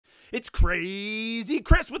It's Crazy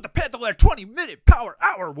Chris with the Panther-Lair 20-minute power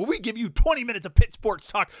hour, where we give you 20 minutes of Pitt sports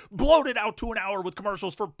talk, bloated out to an hour with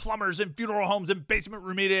commercials for plumbers and funeral homes and basement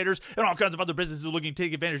remediators and all kinds of other businesses looking to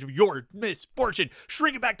take advantage of your misfortune.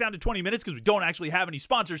 Shrink it back down to 20 minutes because we don't actually have any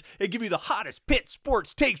sponsors, and give you the hottest Pitt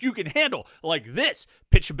sports takes you can handle, like this: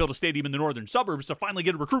 Pitt should build a stadium in the northern suburbs to finally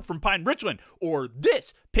get a recruit from Pine Richland. Or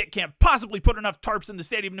this: Pitt can't possibly put enough tarps in the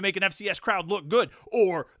stadium to make an FCS crowd look good.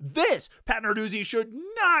 Or this: Pat Narduzzi should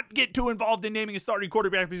not get too involved in naming a starting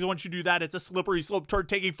quarterback, because once you do that, it's a slippery slope toward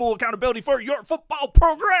taking full accountability for your football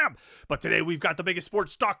program. But today we've got the biggest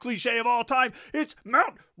sports talk cliche of all time. It's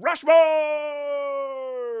Mount Rushmore!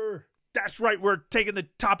 That's right, we're taking the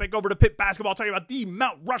topic over to Pitt basketball, talking about the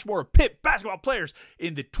Mount Rushmore of Pitt basketball players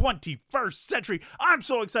in the 21st century. I'm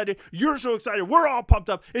so excited. You're so excited. We're all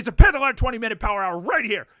pumped up. It's a Panther-Lair 20-minute power hour right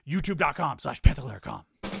here. YouTube.com/Panther-Lair.com.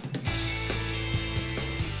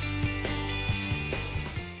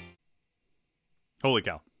 Holy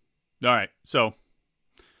cow. All right, so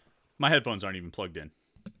my headphones aren't even plugged in.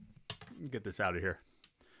 Get this out of here.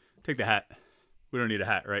 Take the hat. We don't need a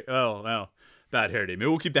hat, right? Oh, no. Bad hair day. Maybe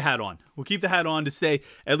we'll keep the hat on. We'll keep the hat on to stay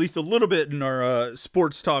at least a little bit in our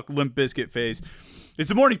sports talk Limp Bizkit phase. It's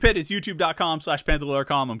the Morning Pitt. It's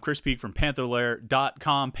youtube.com/Panther-Lair.com. I'm Chris Peak from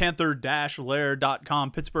Panther-Lair.com,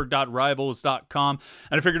 Panther-Lair.com, Pittsburgh.rivals.com.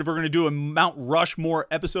 And I figured if we're going to do a Mount Rushmore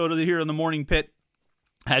episode of here on the Morning Pitt,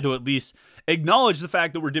 I had to at least acknowledge the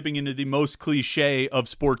fact that we're dipping into the most cliche of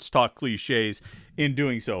sports talk cliches in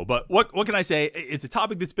doing so. But what can I say? It's a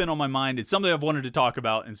topic that's been on my mind. It's something I've wanted to talk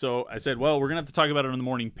about. And so I said, well, we're going to have to talk about it on the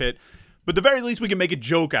Morning Pitt. But at the very least, we can make a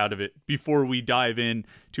joke out of it before we dive in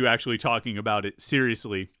to actually talking about it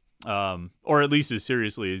seriously. Or at least as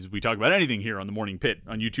seriously as we talk about anything here on the Morning Pitt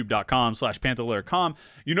on youtube.com/Panther-Lair.com.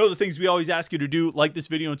 You know the things we always ask you to do: like this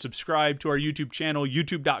video and subscribe to our YouTube channel,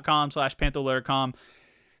 youtube.com/Panther-Lair.com.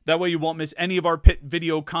 That way you won't miss any of our Pitt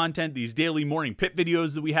video content, these daily Morning Pitt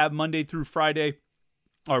videos that we have Monday through Friday,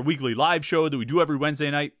 our weekly live show that we do every Wednesday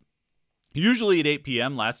night, usually at 8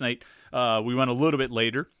 p.m. Last night, we went a little bit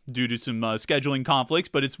later due to some scheduling conflicts,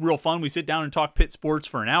 but it's real fun. We sit down and talk Pitt sports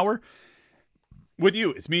for an hour with you.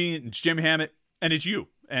 It's me, it's Jim Hammett, and it's you.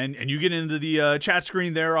 And you get into the chat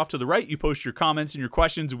screen there off to the right. You post your comments and your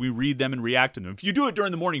questions, and we read them and react to them. If you do it during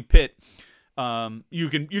the Morning Pitt, you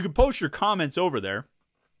can post your comments over there,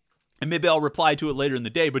 and maybe I'll reply to it later in the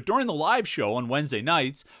day. But during the live show on Wednesday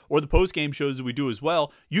nights, or the post-game shows that we do as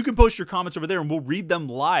well, you can post your comments over there, and we'll read them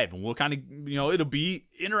live. And we'll kind of, it'll be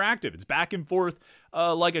interactive. It's back and forth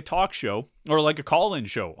like a talk show, or like a call-in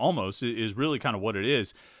show almost, is really kind of what it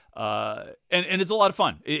is. And it's a lot of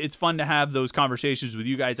fun. It's fun to have those conversations with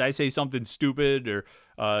you guys. I say something stupid, or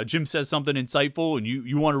Jim says something insightful, and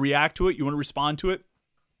you want to react to it, you want to respond to it.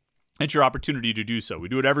 It's your opportunity to do so. We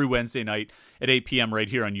do it every Wednesday night at 8 p.m. right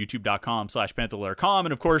here on youtube.com/Panther-Lair.com.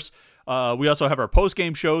 And of course, we also have our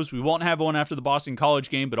post-game shows. We won't have one after the Boston College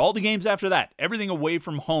game, but all the games after that, everything away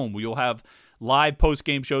from home, we'll have live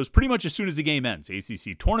post-game shows pretty much as soon as the game ends.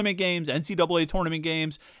 ACC tournament games, NCAA tournament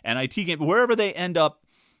games, NIT games, wherever they end up.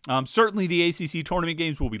 Certainly the ACC tournament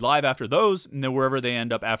games will be live after those, and then wherever they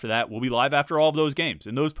end up after that, we'll be live after all of those games.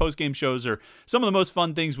 And those post-game shows are some of the most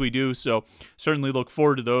fun things we do, so certainly look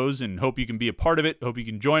forward to those and hope you can be a part of it. Hope you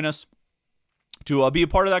can join us to be a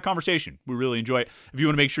part of that conversation. We really enjoy it. If you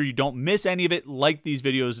want to make sure you don't miss any of it, like these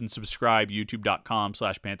videos and subscribe,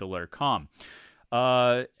 youtube.com/Panther-Lair.com.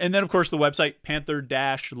 And then, of course, the website,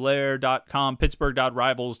 Panther-Lair.com,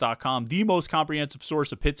 Pittsburgh.rivals.com, the most comprehensive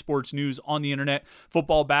source of Pitt sports news on the internet,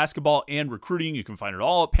 football, basketball, and recruiting. You can find it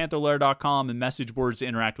all at Panther-Lair.com, and message boards to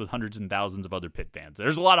interact with hundreds and thousands of other Pitt fans.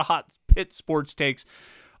 There's a lot of hot Pitt sports takes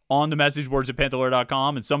on the message boards at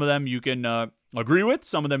Panther-Lair.com, and some of them you can agree with,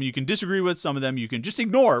 some of them you can disagree with, some of them you can just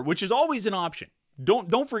ignore, which is always an option.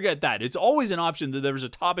 Don't forget that. It's always an option that there's a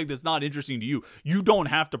topic that's not interesting to you. You don't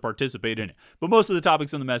have to participate in it. But most of the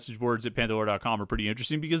topics on the message boards at Panther-Lair.com are pretty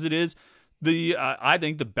interesting because it is I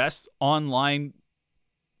think, the best online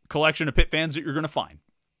collection of Pitt fans that you're going to find.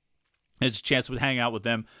 It's a chance to hang out with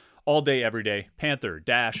them all day, every day.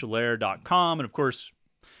 Panther-Lair.com. And, of course,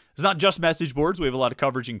 it's not just message boards. We have a lot of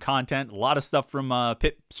coverage and content, a lot of stuff from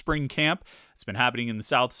Pitt Spring Camp. It's been happening in the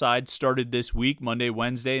South Side, started this week, Monday,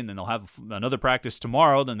 Wednesday, and then they'll have another practice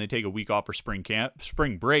tomorrow. Then they take a week off for spring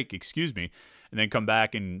break, and then come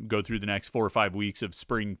back and go through the next 4 or 5 weeks of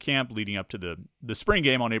spring camp leading up to the spring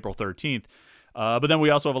game on April 13th. But then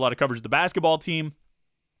we also have a lot of coverage of the basketball team.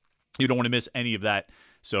 You don't want to miss any of that.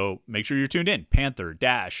 So make sure you're tuned in.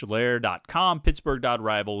 Panther-Lair.com,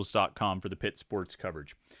 Pittsburgh.rivals.com for the Pitt sports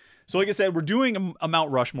coverage. So like I said, we're doing a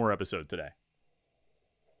Mount Rushmore episode today.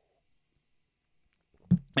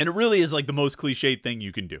 And it really is like the most cliched thing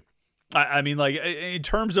you can do. I mean, like, in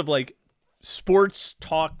terms of like sports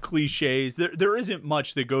talk cliches, there isn't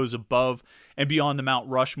much that goes above and beyond the Mount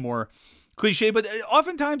Rushmore cliche, but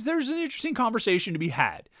oftentimes there's an interesting conversation to be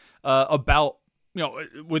had about,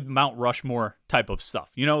 with Mount Rushmore type of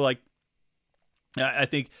stuff. Like, I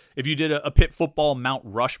think if you did a Pitt football Mount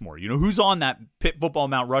Rushmore, who's on that Pitt football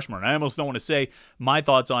Mount Rushmore? And I almost don't want to say my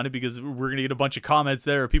thoughts on it because we're going to get a bunch of comments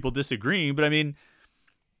there of people disagreeing. But I mean,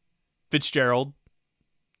 Fitzgerald,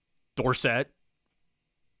 Dorsett,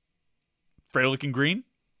 Froelich and Green,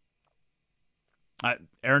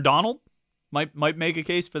 Aaron Donald might make a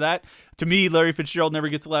case for that. To me, Larry Fitzgerald never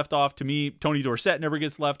gets left off. To me, Tony Dorsett never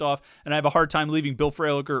gets left off. And I have a hard time leaving Bill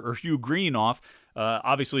Froelich or Hugh Green off.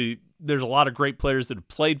 Obviously, there's a lot of great players that have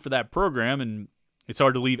played for that program, and it's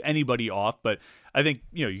hard to leave anybody off. But I think,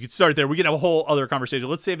 you could start there. We could have a whole other conversation.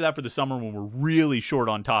 Let's save that for the summer when we're really short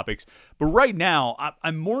on topics. But right now,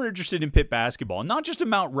 I'm more interested in Pitt basketball. Not just a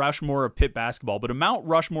Mount Rushmore of Pitt basketball, but a Mount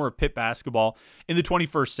Rushmore of Pitt basketball in the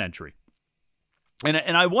 21st century. And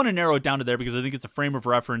I want to narrow it down to there because I think it's a frame of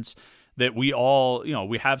reference that we all,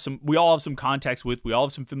 we all have some context with, we all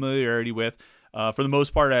have some familiarity with. For the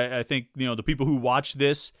most part, I think, the people who watch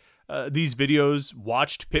these videos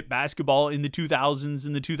watched Pitt basketball in the 2000s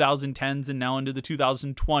and the 2010s and now into the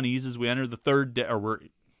 2020s as we enter the third, we're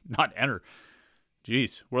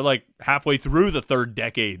like halfway through the third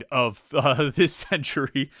decade of this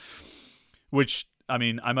century, which, I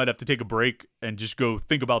mean, I might have to take a break and just go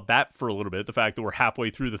think about that for a little bit, the fact that we're halfway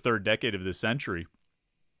through the third decade of this century.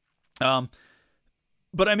 But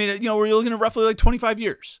I mean, we're looking at roughly like 25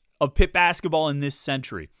 years of Pitt basketball in this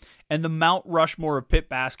century and the Mount Rushmore of Pitt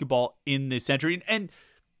basketball in this century. And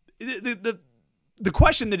the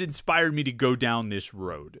question that inspired me to go down this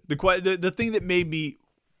road, the thing that made me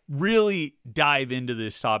really dive into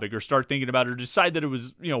this topic or start thinking about it or decide that it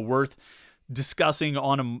was, worth discussing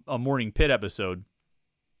on a Morning Pitt episode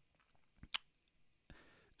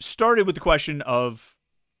started with the question of,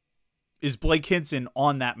 is Blake Hinson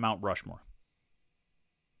on that Mount Rushmore?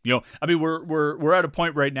 I mean, we're at a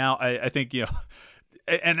point right now. I think,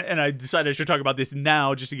 and I decided I should talk about this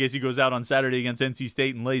now, just in case he goes out on Saturday against NC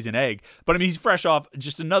State and lays an egg. But I mean, he's fresh off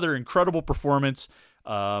just another incredible performance,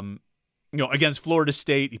 against Florida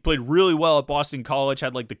State. He played really well at Boston College.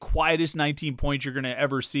 Had like the quietest 19 points you're going to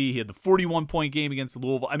ever see. He had the 41-point game against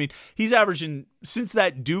Louisville. I mean, he's averaging since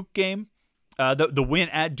that Duke game. The win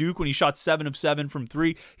at Duke when he shot 7 of 7 from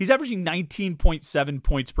 3, he's averaging 19.7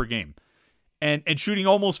 points per game. And shooting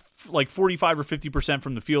almost like 45 or 50%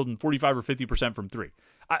 from the field and 45 or 50% from 3.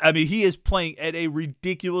 I mean, he is playing at a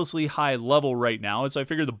ridiculously high level right now. And so I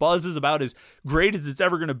figure the buzz is about as great as it's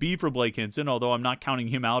ever going to be for Blake Hinson, although I'm not counting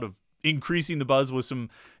him out of increasing the buzz with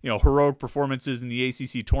some, heroic performances in the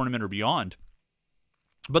ACC tournament or beyond.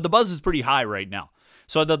 But the buzz is pretty high right now.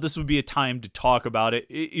 So I thought this would be a time to talk about it.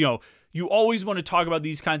 You always want to talk about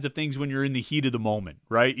these kinds of things when you're in the heat of the moment,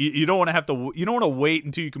 right? You don't want to wait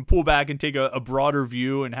until you can pull back and take a broader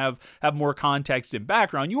view and have more context and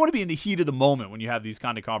background. You want to be in the heat of the moment when you have these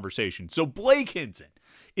kind of conversations. So Blake Hinson,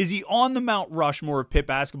 is he on the Mount Rushmore of Pitt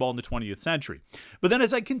basketball in the 20th century? But then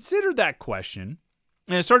as I considered that question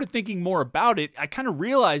and I started thinking more about it, I kind of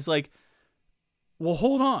realized well,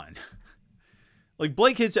 hold on. Like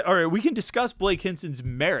Blake Hinson, all right, we can discuss Blake Hinson's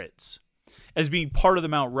merits as being part of the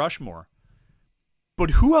Mount Rushmore,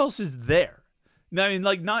 but who else is there? Now, I mean,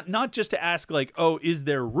 like not just to ask like, oh, is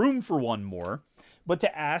there room for one more, but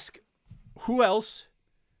to ask who else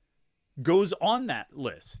goes on that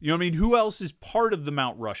list? Who else is part of the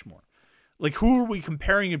Mount Rushmore? Like, who are we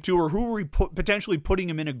comparing him to, or who are we potentially putting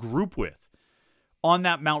him in a group with on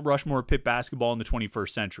that Mount Rushmore of Pitt basketball in the 21st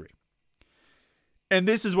century? And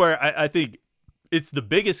this is where I think it's the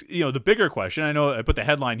biggest, the bigger question. I know I put the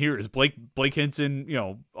headline here is Blake Hinson,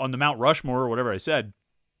 on the Mount Rushmore or whatever I said.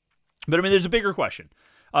 But I mean, there's a bigger question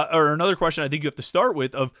or another question I think you have to start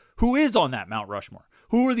with of who is on that Mount Rushmore?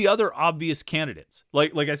 Who are the other obvious candidates?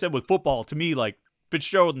 Like I said, with football, to me, like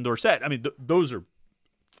Fitzgerald and Dorsett, I mean, those are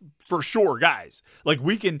for sure guys. Like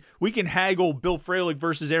we can haggle Bill Froelich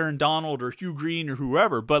versus Aaron Donald or Hugh Green or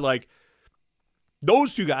whoever, but like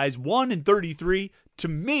those two guys, 1 and 33, to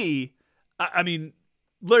me, I mean,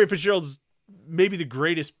 Larry Fitzgerald's maybe the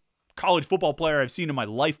greatest college football player I've seen in my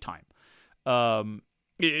lifetime.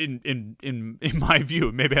 In my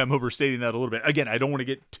view, maybe I'm overstating that a little bit. Again, I don't want to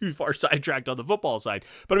get too far sidetracked on the football side,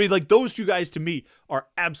 but I mean, like those two guys to me are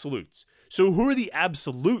absolutes. So who are the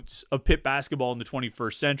absolutes of Pitt basketball in the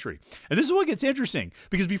 21st century? And this is what gets interesting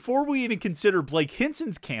because before we even consider Blake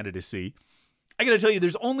Hinson's candidacy, I got to tell you,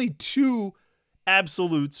 there's only 2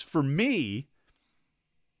 absolutes for me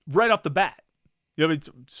right off the bat. Yeah,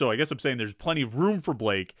 so I guess I'm saying there's plenty of room for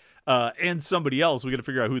Blake and somebody else. We got to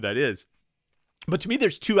figure out who that is. But to me,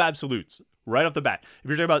 there's two absolutes right off the bat. If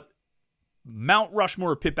you're talking about Mount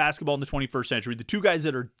Rushmore of Pitt basketball in the 21st century, the two guys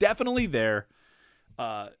that are definitely there.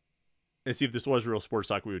 Let's see, if this was real sports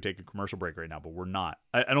talk, we would take a commercial break right now, but we're not.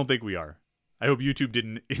 I don't think we are. I hope YouTube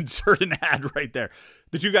didn't insert an ad right there.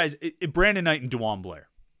 The two guys, Brandon Knight and DeJuan Blair.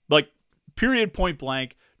 Like, period, point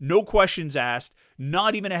blank, no questions asked,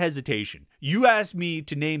 not even a hesitation. You asked me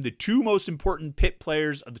to name the two most important Pitt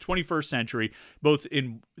players of the 21st century, both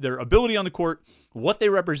in their ability on the court, what they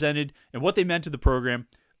represented, and what they meant to the program.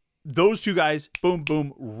 Those two guys, boom,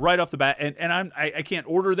 boom, right off the bat. And I can't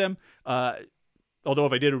order them. Although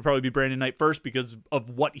if I did, it would probably be Brandon Knight first because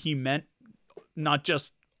of what he meant, not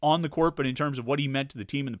just on the court, but in terms of what he meant to the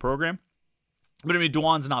team and the program. But I mean,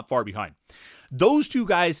 DeJuan's not far behind. Those two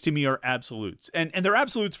guys to me are absolutes. And they're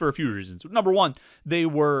absolutes for a few reasons. Number one, they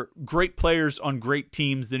were great players on great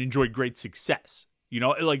teams that enjoyed great success. You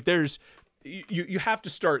know, like there's, you have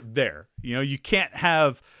to start there. You know, you can't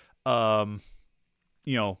have,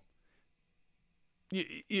 you know,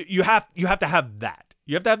 you have to have that.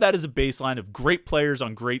 You have to have that as a baseline of great players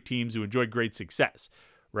on great teams who enjoy great success,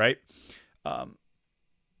 right?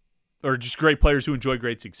 Or just great players who enjoy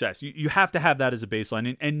great success. You have to have that as a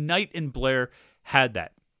baseline. And Knight and Blair had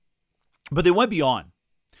that. But they went beyond.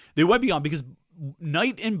 They went beyond because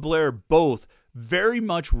Knight and Blair both very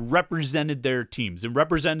much represented their teams and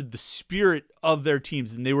represented the spirit of their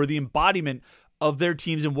teams. And they were the embodiment of their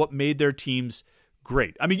teams and what made their teams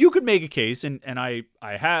great. I mean, you could make a case, and I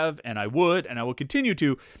have, and I would, and I will continue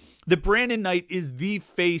to, that Brandon Knight is the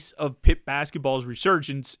face of Pitt basketball's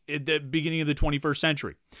resurgence at the beginning of the 21st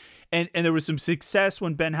century. And there was some success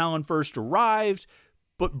when Ben Howland first arrived,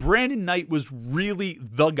 but Brandon Knight was really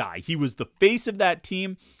the guy. He was the face of that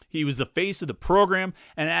team. He was the face of the program.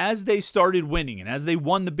 And as they started winning, and as they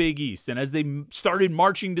won the Big East, and as they started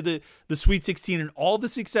marching to the Sweet 16 and all the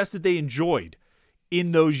success that they enjoyed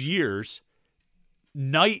in those years,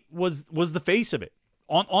 Knight was the face of it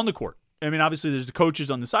on the court. I mean, obviously there's the coaches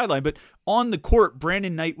on the sideline, but on the court,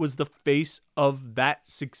 Brandon Knight was the face of that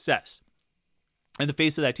success and the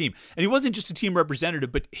face of that team. And he wasn't just a team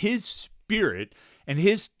representative, but his spirit and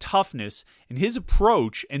his toughness and his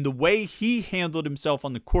approach and the way he handled himself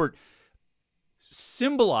on the court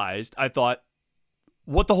symbolized, I thought,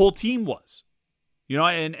 what the whole team was. You know,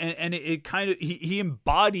 and it kind of, he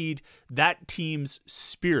embodied that team's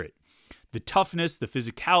spirit. The toughness, the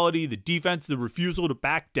physicality, the defense, the refusal to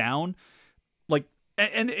back down. Like,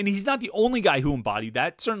 and he's not the only guy who embodied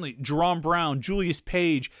that. Certainly, Jerome Brown, Julius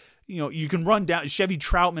Page, you know, you can run down Chevy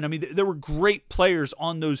Troutman. I mean, there were great players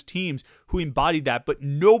on those teams who embodied that, but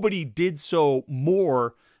nobody did so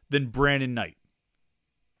more than Brandon Knight.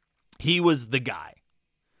 He was the guy.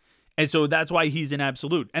 And so that's why he's an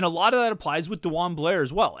absolute. And a lot of that applies with DeJuan Blair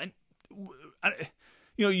as well. And,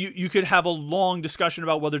 you know, you could have a long discussion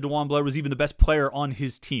about whether DeJuan Blair was even the best player on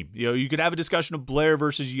his team. You know, you could have a discussion of Blair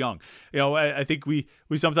versus Young. You know, I think we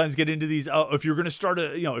sometimes get into these. If you're going to start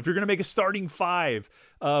if you're going to make a starting five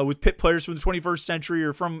with Pitt players from the 21st century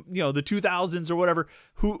or from, you know, the 2000s or whatever,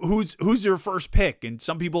 who's your first pick? And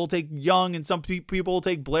some people will take Young, and some people will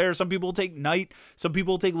take Blair. Some people will take Knight. Some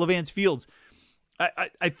people will take Levance Fields.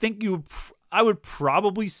 I think I would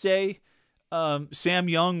probably say Sam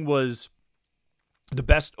Young was the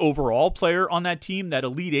best overall player on that team, that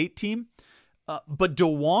Elite Eight team. But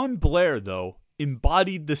DeJuan Blair, though,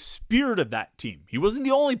 embodied the spirit of that team. He wasn't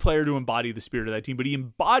the only player to embody the spirit of that team, but he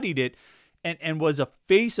embodied it and was a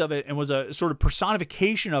face of it and was a sort of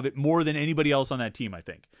personification of it more than anybody else on that team, I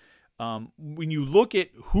think. When you look at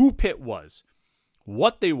who Pitt was,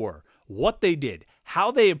 what they were, what they did,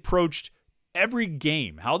 how they approached every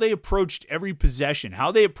game, how they approached every possession,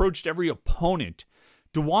 how they approached every opponent,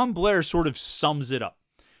 DeJuan Blair sort of sums it up.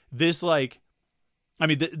 This, like, I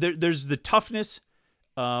mean, there's the toughness,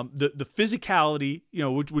 the physicality, you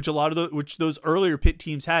know, which those earlier Pitt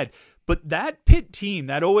teams had. But that Pitt team,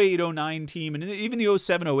 that 08-09 team, and even the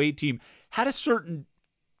 07-08 team, had a certain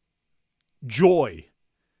joy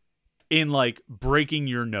in, like, breaking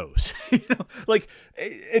your nose. You know, like,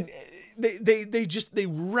 they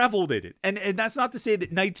reveled in it. And that's not to say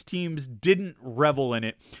that Knight's teams didn't revel in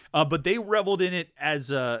it, but they reveled in it as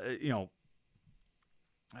you know,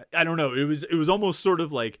 I don't know, it was almost sort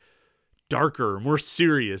of like darker, more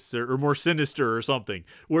serious, or more sinister or something.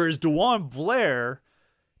 Whereas DeJuan Blair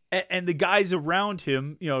and the guys around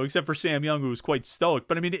him, you know, except for Sam Young, who was quite stoic,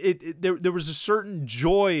 but I mean, there was a certain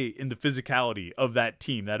joy in the physicality of that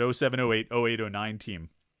team, that 07-08, 08-09 team.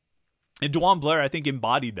 And DeJuan Blair, I think,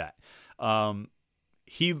 embodied that. I mean,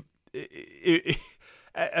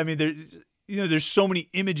 there, you there's so many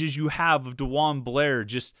images you have of DeJuan Blair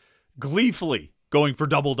just gleefully going for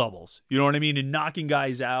double doubles. You know what I mean? And knocking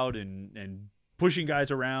guys out and pushing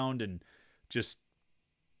guys around and just,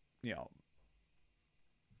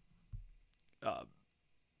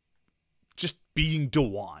 just being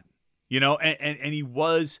DeJuan, and he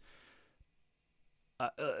was,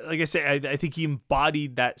 like I say, I think he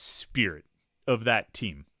embodied that spirit of that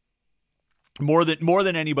team more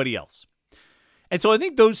than anybody else. And so I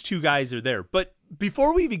think those two guys are there. But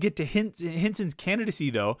before we even get to Hinson's candidacy,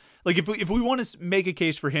 though, like if we want to make a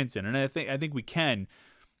case for Hinson, and I think we can,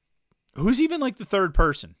 who's even like the third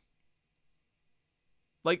person?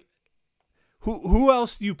 Like, who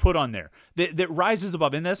else do you put on there that rises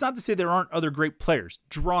above? And that's not to say there aren't other great players.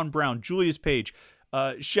 Jerron Brown, Julius Page,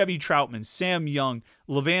 Chevy Troutman, Sam Young,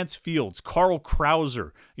 Levance Fields, Carl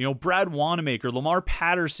Krauser, Brad Wanamaker, Lamar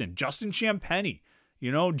Patterson, Justin Champagnie,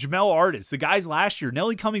 Jamel Artis, the guys last year,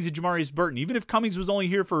 Nelly Cummings and Jamarius Burton. Even if Cummings was only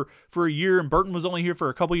here for a year and Burton was only here for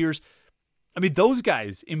a couple years, I mean, those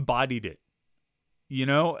guys embodied it,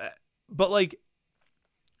 But, like,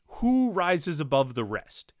 who rises above the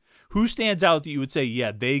rest? Who stands out that you would say,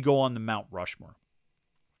 yeah, they go on the Mount Rushmore?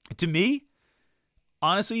 To me,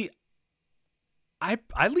 honestly, I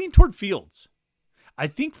lean toward Fields. I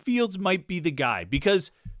think Fields might be the guy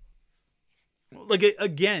because, like,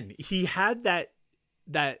 again, he had that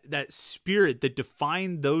spirit that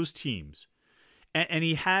defined those teams. And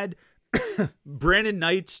he had Brandon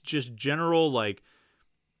Knight's just general, like,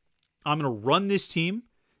 I'm going to run this team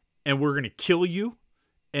and we're going to kill you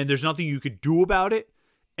and there's nothing you could do about it.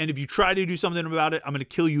 And if you try to do something about it, I'm going to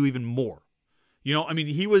kill you even more. I mean,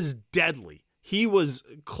 he was deadly. He was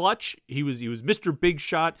clutch. He was Mr. Big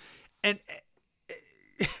Shot. And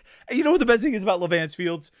you know what the best thing is about Levance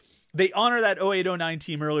Fields? They honor that 08-09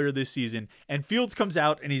 team earlier this season, and Fields comes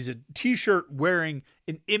out and he's a t-shirt wearing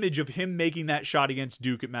an image of him making that shot against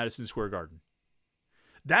Duke at Madison Square Garden.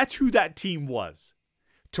 That's who that team was,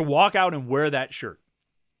 to walk out and wear that shirt.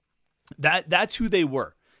 That's who they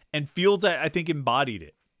were. And Fields, I think, embodied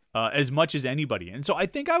it as much as anybody. And so I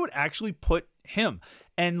think I would actually put him.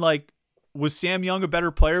 And, like, was Sam Young a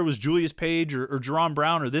better player? Was Julius Page or Jerron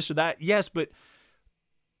Brown or this or that? Yes, but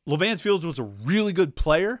Levance Fields was a really good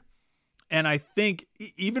player. And I think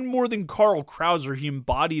even more than Carl Krauser, he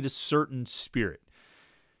embodied a certain spirit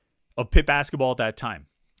of Pitt basketball at that time.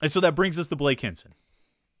 And so that brings us to Blake Hinson.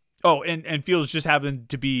 Oh, and Fields just happened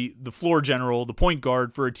to be the floor general, the point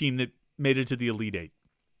guard for a team that made it to the Elite Eight.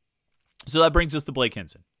 So that brings us to Blake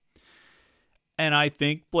Hinson. And I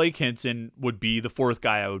think Blake Hinson would be the fourth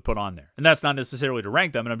guy I would put on there. And that's not necessarily to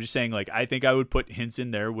rank them. And I'm just saying, like, I think I would put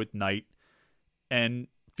Hinson there with Knight and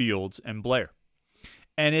Fields and Blair.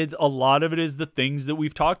 And a lot of it is the things that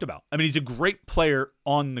we've talked about. I mean, he's a great player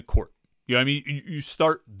on the court. I mean, you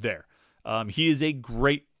start there. He is a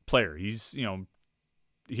great player. He's,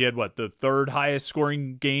 he had the third highest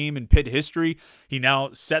scoring game in Pitt history. He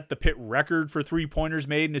now set the Pitt record for three-pointers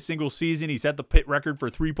made in a single season. He set the Pitt record for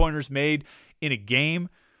three-pointers made in a game.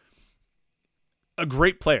 A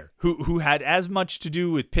great player who had as much to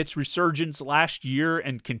do with Pitt's resurgence last year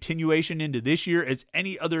and continuation into this year as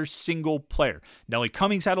any other single player. Nelly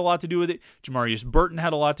Cummings had a lot to do with it. Jamarius Burton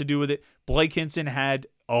had a lot to do with it. Blake Hinson had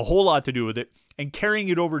a whole lot to do with it. And carrying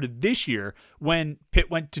it over to this year when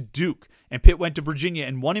Pitt went to Duke and Pitt went to Virginia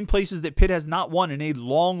and won in places that Pitt has not won in a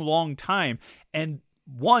long, long time, and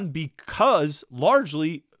won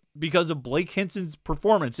largely because of Blake Hinson's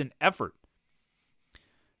performance and effort.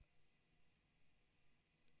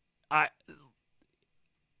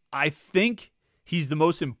 I think he's the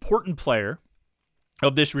most important player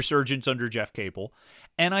of this resurgence under Jeff Capel.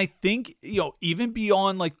 And I think, even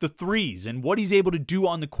beyond like the threes and what he's able to do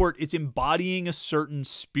on the court, it's embodying a certain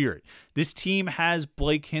spirit. This team has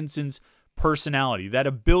Blake Hinson's personality, that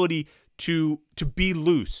ability to be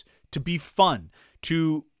loose, to be fun,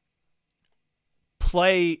 to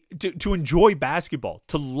play, to enjoy basketball,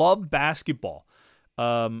 to love basketball.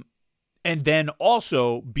 And then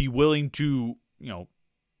also be willing to,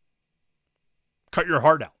 cut your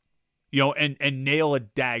heart out, and nail a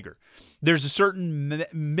dagger. There's a certain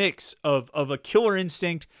mix of a killer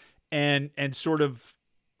instinct and sort of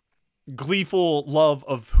gleeful love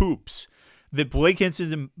of hoops that Blake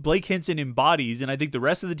Hinson embodies, and I think the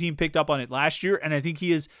rest of the team picked up on it last year, and I think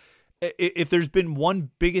he is, if there's been one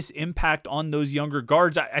biggest impact on those younger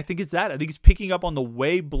guards, I think it's that. I think he's picking up on the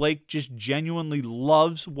way Blake just genuinely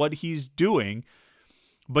loves what he's doing,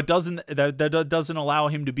 but that doesn't allow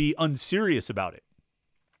him to be unserious about it.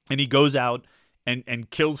 And he goes out and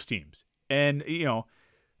kills teams. And,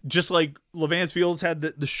 just like Levance Fields had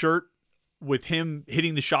the shirt with him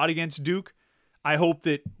hitting the shot against Duke, I hope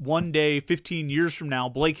that one day, 15 years from now,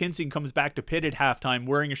 Blake Hinson comes back to Pitt at halftime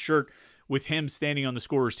wearing a shirt with him standing on the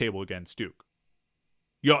scorer's table against Duke.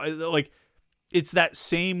 Like, it's that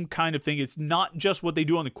same kind of thing. It's not just what they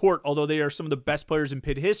do on the court, although they are some of the best players in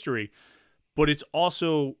Pitt history, but it's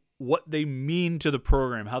also what they mean to the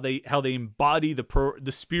program, how they embody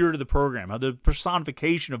the spirit of the program, how the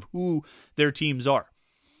personification of who their teams are.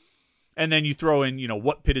 And then you throw in,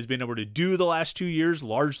 what Pitt has been able to do the last 2 years,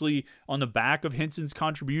 largely on the back of Hinson's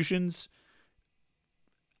contributions.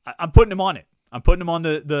 I'm putting him on it. I'm putting him on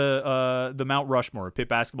the Mount Rushmore of Pitt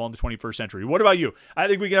basketball in the 21st century. What about you? I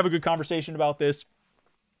think we can have a good conversation about this.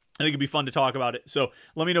 I think it'd be fun to talk about it. So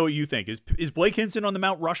let me know what you think. Is Blake Hinson on the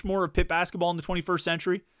Mount Rushmore of Pitt basketball in the 21st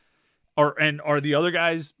century? And are the other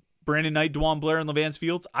guys Brandon Knight, DeJuan Blair, and LaVance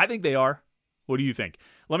Fields? I think they are. What do you think?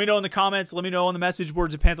 Let me know in the comments. Let me know on the message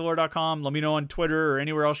boards at Panther-Lair.com. Let me know on Twitter or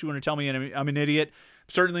anywhere else you want to tell me I'm an idiot.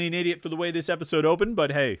 Certainly an idiot for the way this episode opened,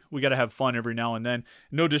 but hey, we got to have fun every now and then.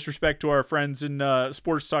 No disrespect to our friends in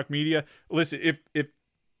sports talk media. Listen, if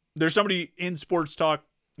there's somebody in sports talk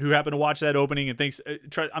who happened to watch that opening and thinks,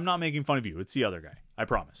 I'm not making fun of you. It's the other guy. I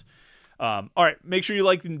promise. All right, make sure you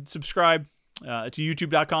like and subscribe to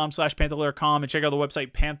youtube.com/Panther-Lair.com and check out the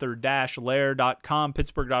website Panther-Lair.com,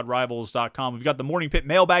 Pittsburgh.rivals.com. We've got the Morning Pitt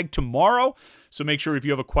mailbag tomorrow, so make sure if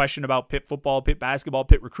you have a question about Pitt football, Pitt basketball,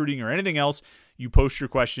 Pitt recruiting, or anything else, you post your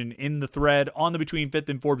question in the thread on the Between Fifth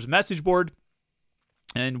and Forbes message board,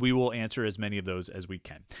 and we will answer as many of those as we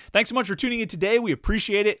can. Thanks so much for tuning in today. We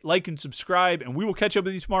appreciate it. Like and subscribe, and we will catch up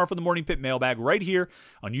with you tomorrow for the Morning Pitt mailbag right here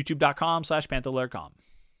on youtube.com/Panther-Lair.com.